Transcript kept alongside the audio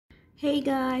Hey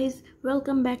guys,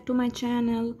 welcome back to my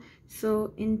channel.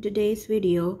 So in today's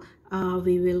video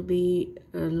we will be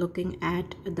looking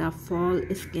at the fall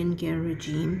skincare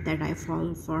regime that I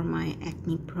follow for my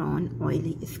acne prone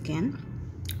oily skin.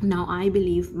 Now I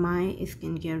believe my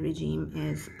skincare regime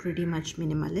is pretty much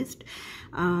minimalist,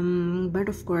 but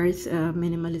of course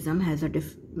minimalism has a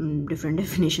different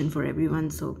definition for everyone,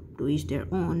 so to each their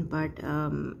own. But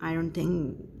I don't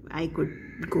think I could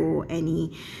go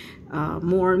any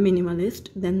more minimalist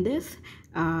than this.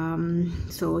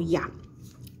 So yeah,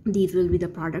 these will be the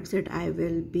products that I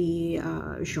will be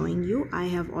showing you. I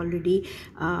have already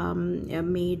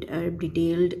made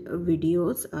detailed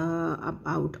videos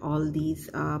about all these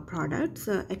products,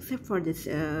 except for this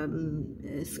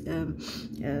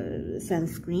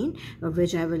sunscreen,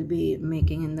 which I will be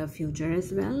making in the future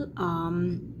as well.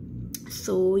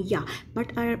 So yeah,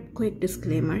 but a quick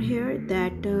disclaimer here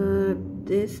that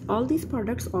all these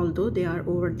products, although they are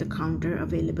over the counter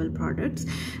available products,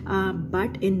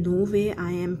 but in no way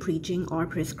I am preaching or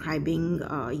prescribing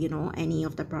any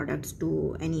of the products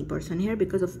to any person here,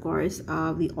 because of course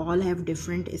we all have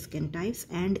different skin types,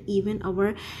 and even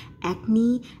our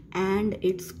acne and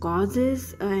its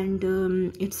causes and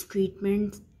its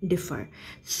treatments differ.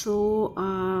 So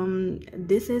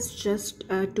this is just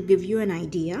to give you an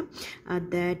idea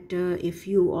that if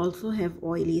you also have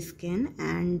oily skin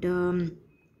and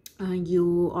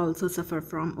you also suffer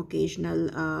from occasional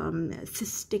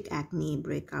cystic acne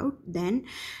breakout, then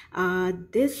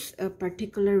this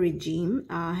particular regime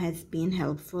has been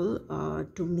helpful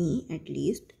to me, at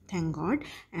least, thank God,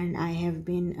 and I have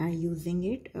been using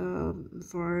it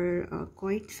for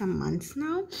quite some months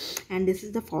now. And this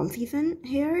is the fall season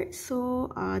here,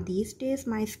 so these days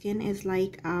my skin is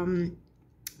like a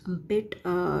bit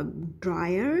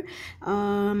drier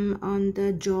on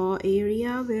the jaw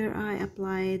area where I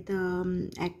apply the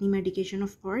acne medication,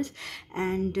 of course,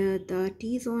 and the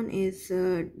T-zone is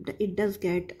it does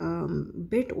get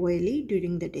bit oily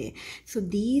during the day. So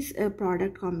these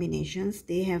product combinations,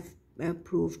 they have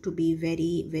proved to be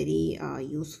very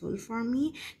useful for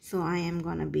me. So I am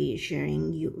gonna be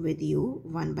sharing with you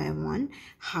one by one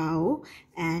how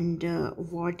and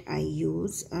what I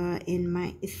use in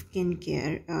my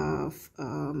skincare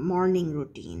morning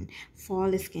routine.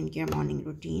 Fall skincare morning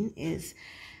routine is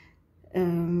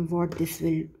what this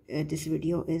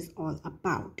video is all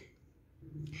about.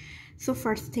 So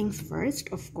first things first,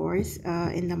 of course,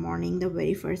 in the morning, the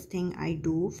very first thing I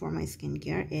do for my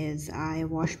skincare is I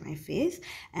wash my face,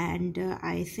 and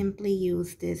I simply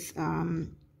use this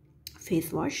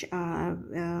face wash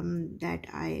that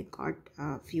I got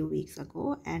a few weeks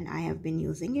ago, and I have been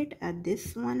using it.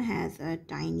 This one has a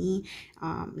tiny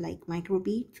like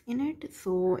microbeads in it,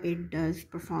 so it does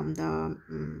perform the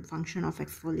function of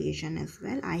exfoliation as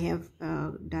well. I have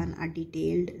done a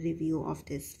detailed review of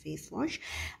this face wash.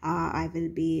 I will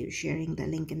be sharing the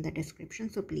link in the description,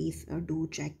 so please do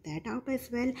check that out as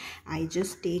well. I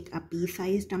just take a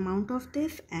pea-sized amount of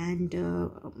this, and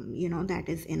that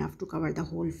is enough to cover the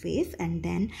whole face, and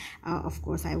then of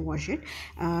course I wash it.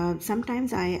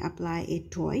 Sometimes I apply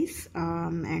it twice,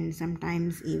 and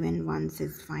sometimes even once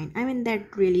is fine. I mean,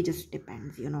 that really just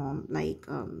depends, like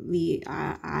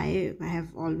I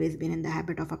have always been in the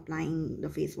habit of applying the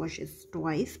face washes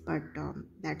twice, but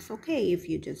that's okay if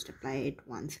you just apply it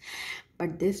once.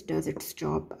 But this does its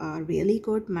job really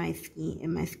good. My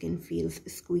skin feels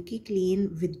squeaky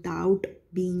clean without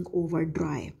being over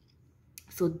dry.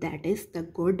 So that is the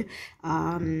good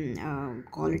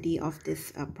quality of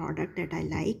this product that I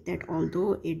like, that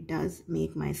although it does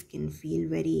make my skin feel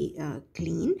very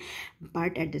clean,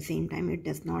 but at the same time it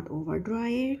does not over dry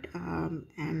it,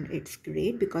 and it's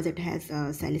great because it has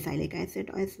salicylic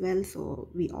acid as well. So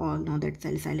we all know that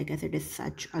salicylic acid is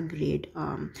such a great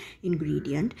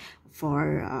ingredient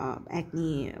for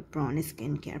acne prone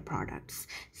skincare products.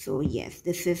 So yes,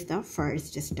 this is the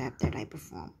first step that I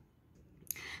perform.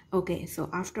 Okay, so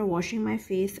after washing my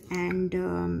face and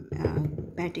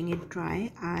patting it dry,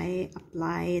 I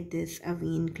apply this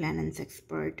Avene Cleanse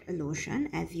Expert lotion.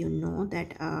 As you know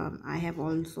that I have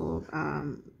also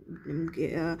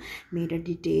made a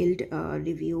detailed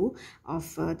review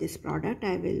of this product.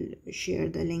 I will share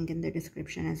the link in the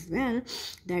description as well.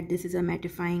 That this is a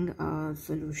mattifying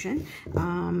solution,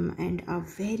 and a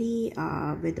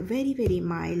with a very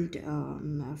mild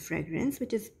fragrance,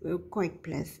 which is quite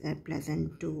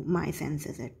pleasant to my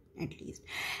senses at least.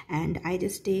 And I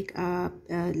just take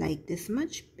like this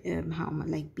much,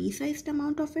 like pea-sized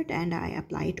amount of it, and I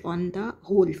apply it on the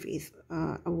whole face,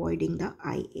 avoiding the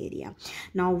eye area.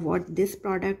 Now what this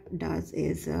product does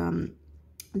is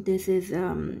this is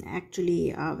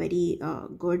actually a very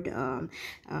good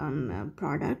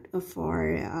product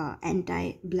for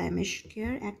anti-blemish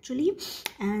care actually.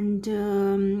 And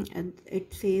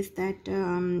it says that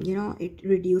you know, it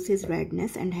reduces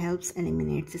redness and helps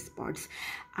eliminate spots.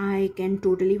 I can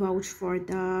totally vouch for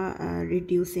the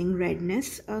reducing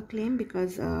redness claim,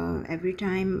 because every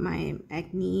time my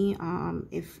acne,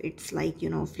 if it's like, you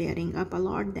know, flaring up a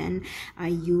lot, then I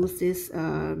use this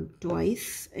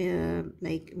twice,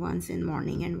 like once in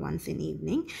morning and once in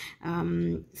evening.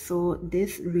 So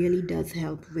this really does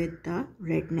help with the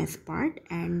redness part,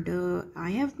 and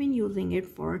I have been using it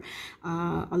for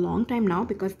a long time now,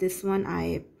 because this one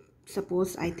I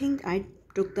think I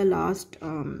took the last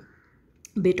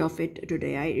bit of it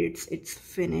today. It's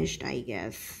finished, I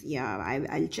guess. Yeah,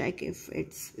 I'll check if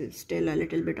it's still a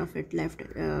little bit of it left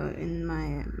in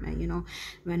my, you know,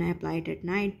 when I apply it at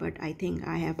night, but I think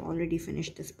I have already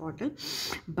finished this bottle.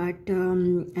 But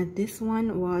this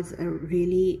one was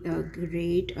really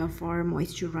great for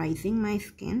moisturizing my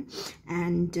skin,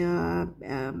 and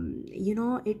you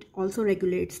know, it also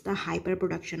regulates the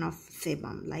hyperproduction of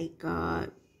sebum. Like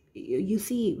you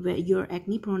see, where your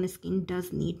acne prone skin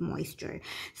does need moisture,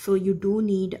 so you do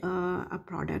need a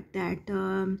product that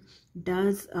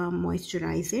does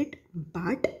moisturize it,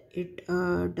 but it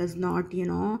does not, you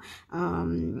know,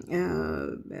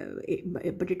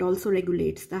 but it also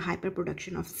regulates the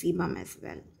hyperproduction of sebum as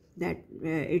well, that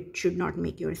it should not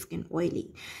make your skin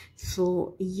oily.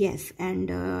 So yes, and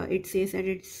it says that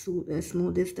it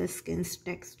smoothes the skin's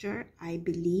texture. I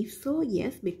believe so,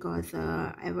 yes, because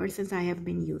ever since I have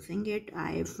been using it,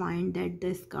 I find that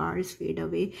the scars fade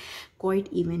away quite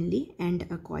evenly and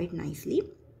quite nicely.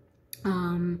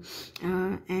 And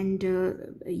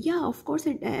yeah, of course,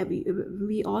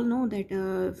 we all know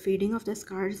that fading of the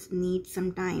scars needs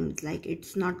some time. Like,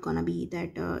 it's not gonna be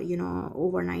that you know,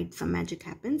 overnight some magic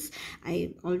happens.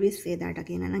 I always say that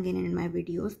again and again in my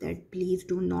videos, that please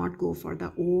do not go for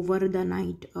the over the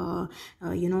night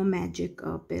you know, magic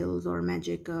pills or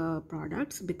magic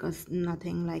products, because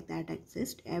nothing like that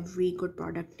exists. Every good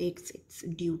product takes its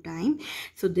due time.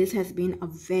 So this has been a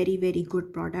very, very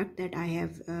good product that I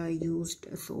have used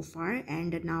so far,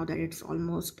 and now that it's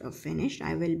almost finished,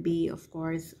 I will be, of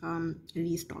course,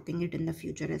 restocking it in the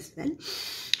future as well.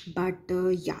 But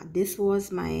yeah, this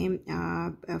was my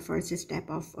first step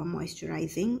of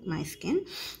moisturizing my skin.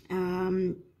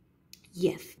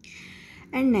 Yes.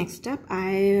 And next up,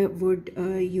 I would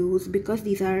use, because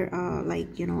these are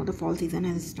like, you know, the fall season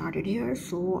has started here,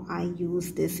 so I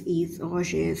use this Ease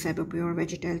Rocher Sebo Pure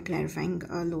Vegetal Clarifying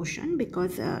Lotion,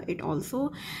 because it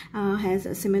also has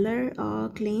a similar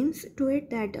claims to it,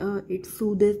 that it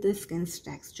soothes the skin's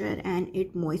texture and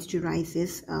it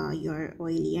moisturizes your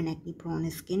oily and acne prone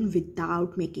skin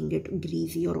without making it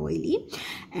greasy or oily,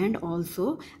 and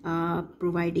also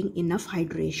providing enough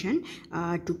hydration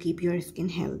to keep your skin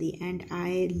healthy. And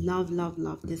I love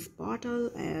this bottle.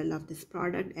 I love this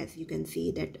product. As you can see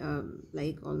that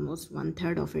like almost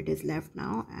 1/3 of it is left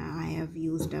now. I have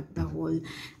used up the whole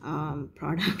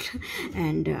product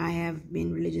and I have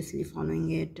been religiously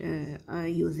following it,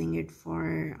 using it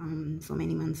for so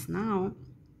many months now.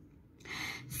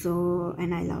 So,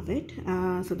 and I love it.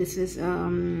 So this is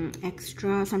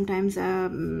extra. Sometimes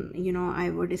you know, I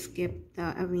would skip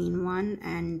the Avene one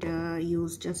and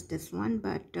use just this one,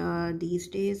 but these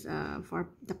days, for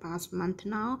the past month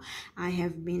now, I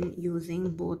have been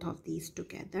using both of these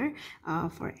together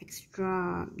for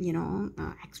extra, you know,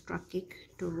 extra kick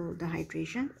to the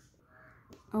hydration.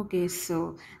 Okay,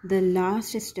 so the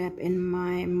last step in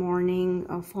my morning,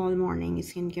 fall morning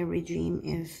skincare regime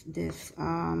is this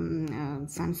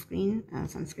sunscreen.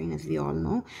 Sunscreen, as we all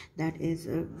know, that is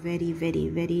very, very,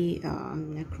 very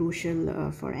crucial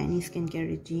for any skincare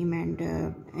regime, and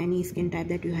any skin type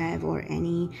that you have, or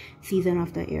any season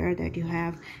of the year that you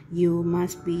have, you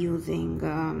must be using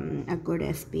a good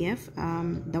SPF.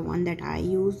 The one that I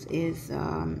use is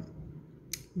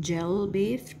gel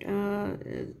based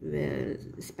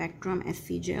Spectrum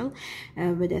SC gel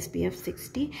with SPF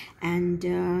 60, and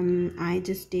I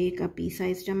just take a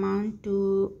pea-sized amount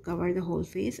to cover the whole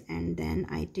face, and then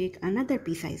I take another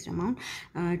pea-sized amount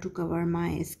to cover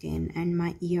my skin and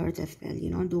my ears as well. You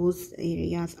know, those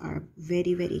areas are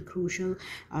very, very crucial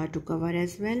to cover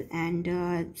as well. And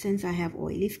since I have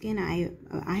oily skin, I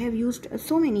have used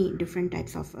so many different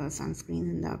types of sunscreens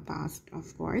in the past,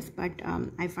 of course, but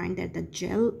I find that the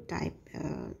gel type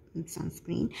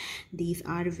sunscreen, these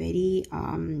are very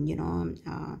you know,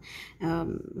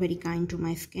 very kind to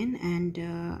my skin, and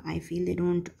I feel they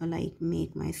don't like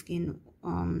make my skin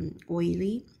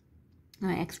oily.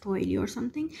 extra oily or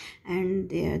something, and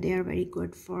they are very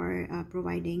good for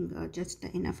providing just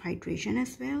enough hydration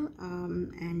as well.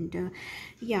 And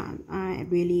yeah, I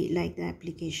really like the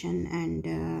application and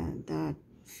the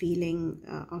feeling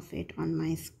of it on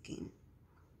my skin.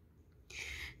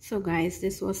 So guys,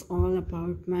 this was all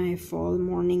about my fall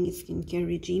morning skincare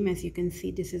regime. As you can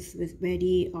see, this is with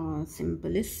very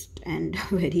simplest and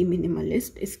very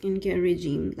minimalist skincare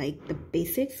regime, like the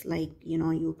basics, like, you know,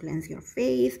 you cleanse your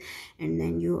face and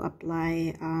then you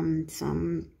apply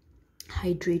some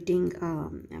hydrating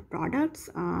products,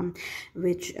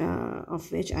 which of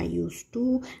which I use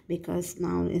two, because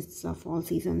now it's a fall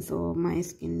season, so my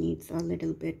skin needs a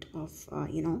little bit of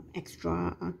you know,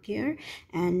 extra care.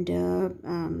 And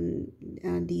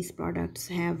these products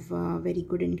have very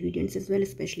good ingredients as well,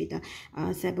 especially the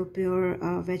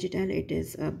Sebopure vegetal.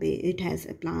 It has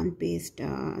a plant-based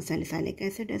salicylic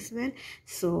acid as well,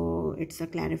 so it's a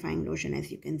clarifying lotion,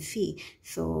 as you can see.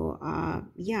 So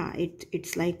yeah,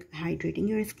 it's like hydrating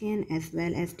your skin as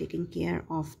well as taking care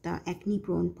of the acne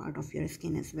prone part of your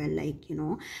skin as well, like, you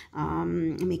know,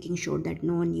 making sure that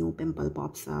no new pimple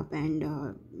pops up, and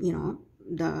you know,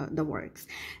 the works.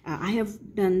 I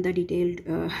have done the detailed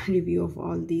review of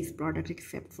all these products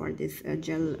except for this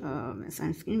gel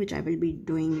sunscreen, which I will be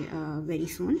doing very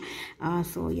soon.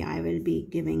 So yeah, I will be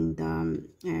giving the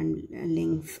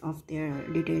links of their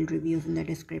detailed reviews in the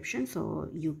description, so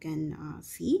you can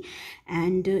see.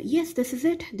 And yes, this is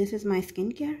it. This is my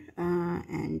skincare,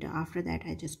 and after that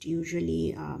I just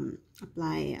usually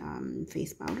apply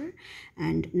face powder,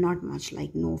 and not much,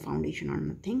 like no foundation or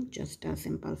nothing, just a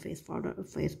simple face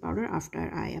powder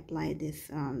after I apply this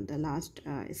the last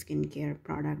skincare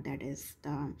product, that is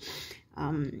the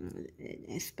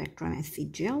Spectrum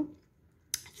SC gel.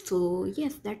 So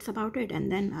yes, that's about it,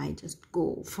 and then I just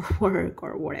go for work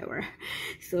or whatever.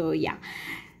 So yeah,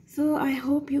 so I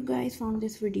hope you guys found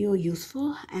this video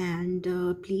useful, and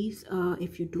please,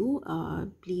 if you do,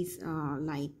 please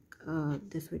like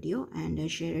this video and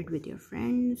share it with your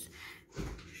friends.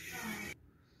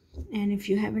 And if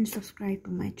you haven't subscribed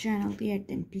to my channel yet,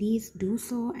 then please do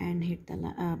so and hit the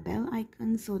bell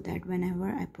icon, so that whenever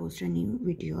I post a new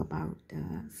video about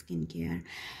skincare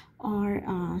or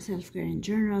self-care in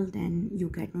general, then you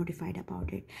get notified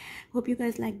about it. Hope you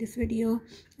guys like this video.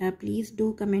 Please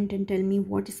do comment and tell me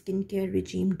what skincare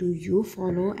regime do you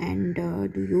follow, and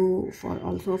do you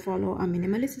also follow a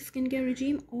minimalist skincare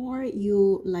regime, or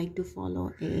you like to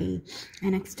follow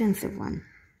an extensive one.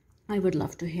 I would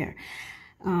love to hear.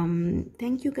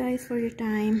 Thank you guys for your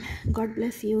time. God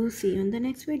bless you. See you in the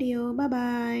next video. Bye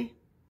bye.